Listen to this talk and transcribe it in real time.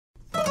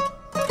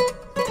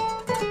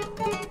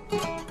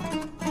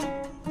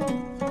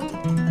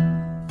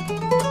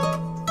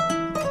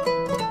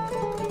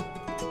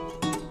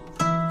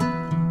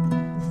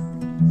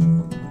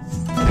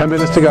10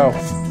 minutes to go.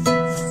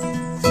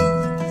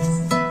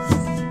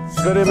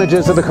 Good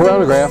images of the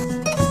coronagraph.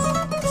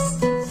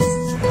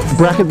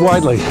 Bracket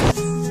widely.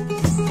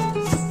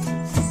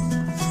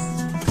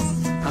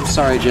 I'm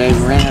sorry, Jay, we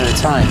ran out of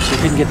time, so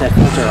we couldn't get that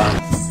filter on.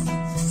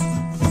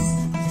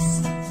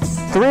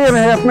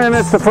 3.5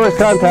 minutes to first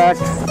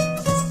contact.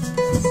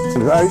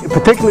 I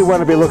particularly want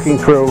to be looking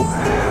through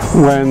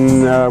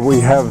when we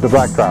have the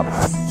black drop.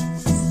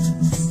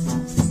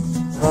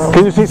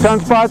 Can you see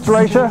sunspots,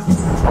 Raisha?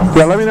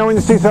 Yeah, let me know when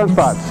you see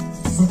sunspots.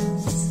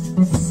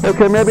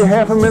 Okay, maybe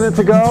half a minute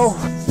to go.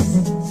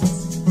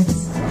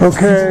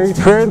 Okay,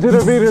 Transit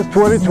Venus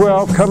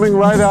 2012 coming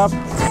right up.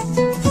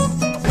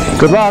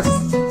 Good luck.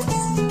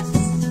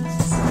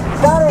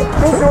 Got it,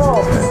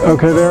 visual.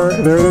 Okay, there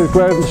it is.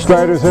 Glenn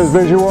Strider says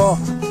visual.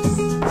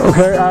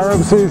 Okay,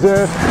 Aram sees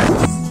it.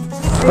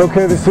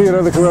 Okay, they see it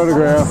on the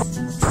coronagraph.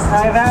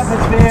 I have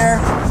atmosphere.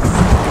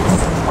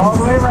 All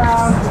the way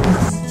around.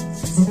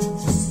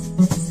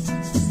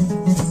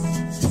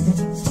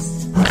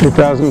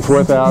 8,000,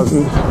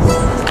 4,000,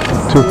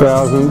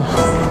 2,000,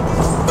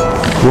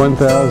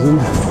 1,000.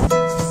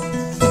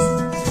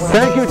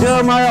 Thank you,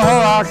 Jeremiah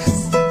Horrocks.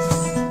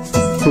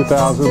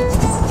 2,000,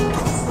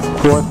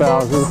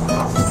 4,000,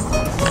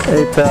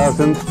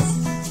 8,000.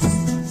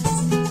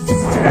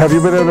 Have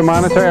you been able to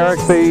monitor, Eric,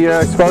 the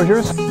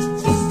exposures?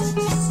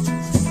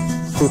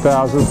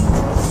 2,000,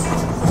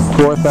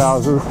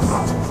 4,000,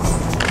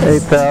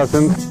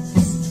 8,000.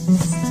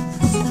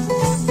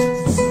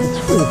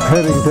 It's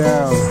heading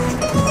down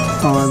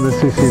on the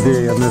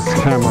CCD on this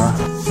camera.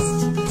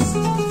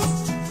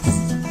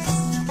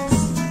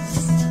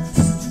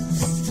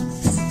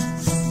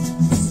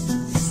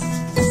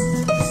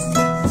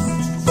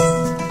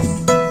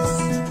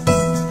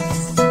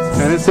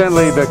 And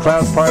incidentally, the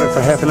clouds parted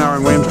for half an hour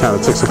in Williamstown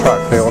at 6 o'clock.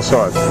 They all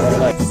saw it.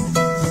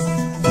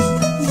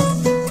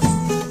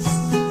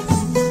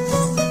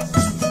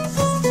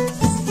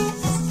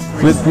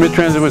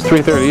 Mid-transit was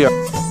 3:30, yeah.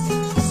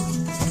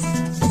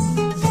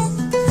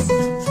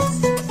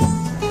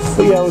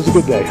 But yeah, it was a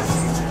good day.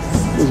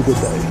 It was a good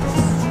day.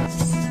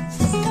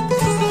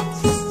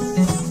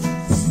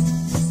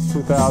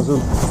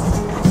 2,000,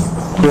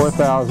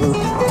 4,000,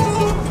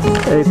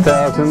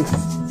 8,000.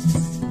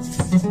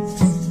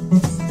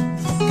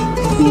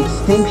 The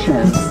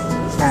extinction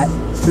at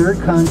third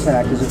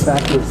contact is a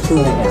factor of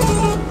 2.5.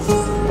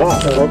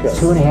 Ah, okay.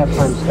 2.5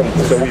 times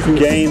fainter. So we've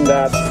gained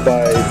that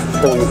by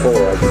pulling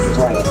forward.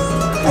 Right.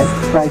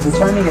 By the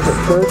time you get to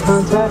third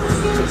contact,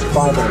 it's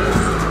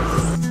 5.5.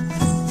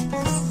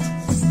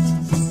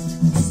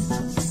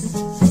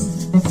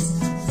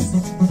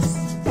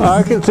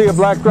 I can see a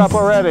black drop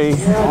already.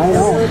 I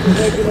know.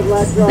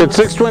 It's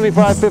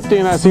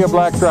 6:25:15. I see a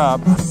black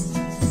drop.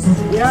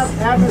 Yep,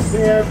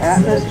 atmosphere.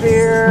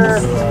 Atmosphere.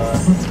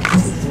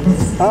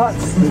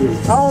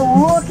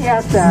 Oh, look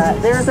at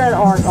that. There's that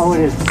arc. Oh,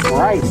 it is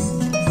bright.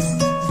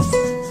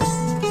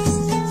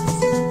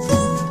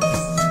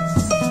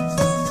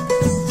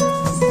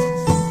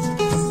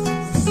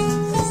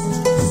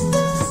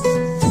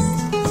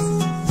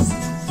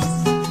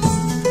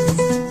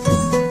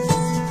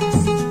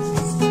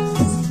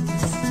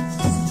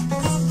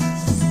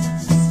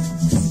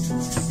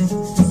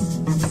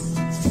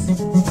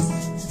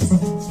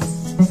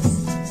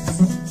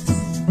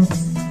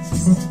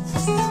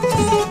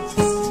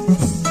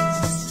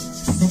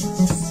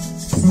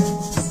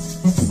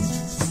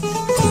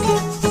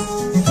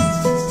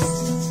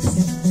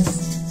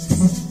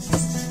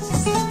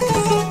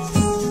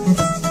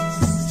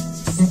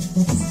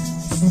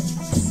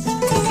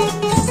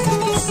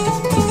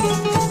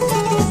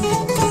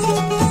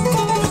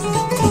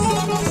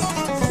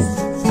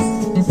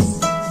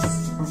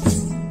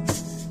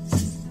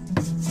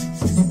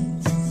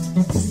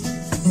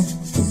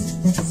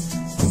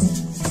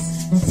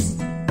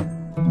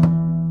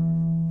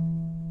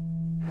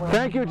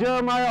 Thank you,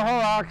 Jeremiah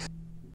Horrocks.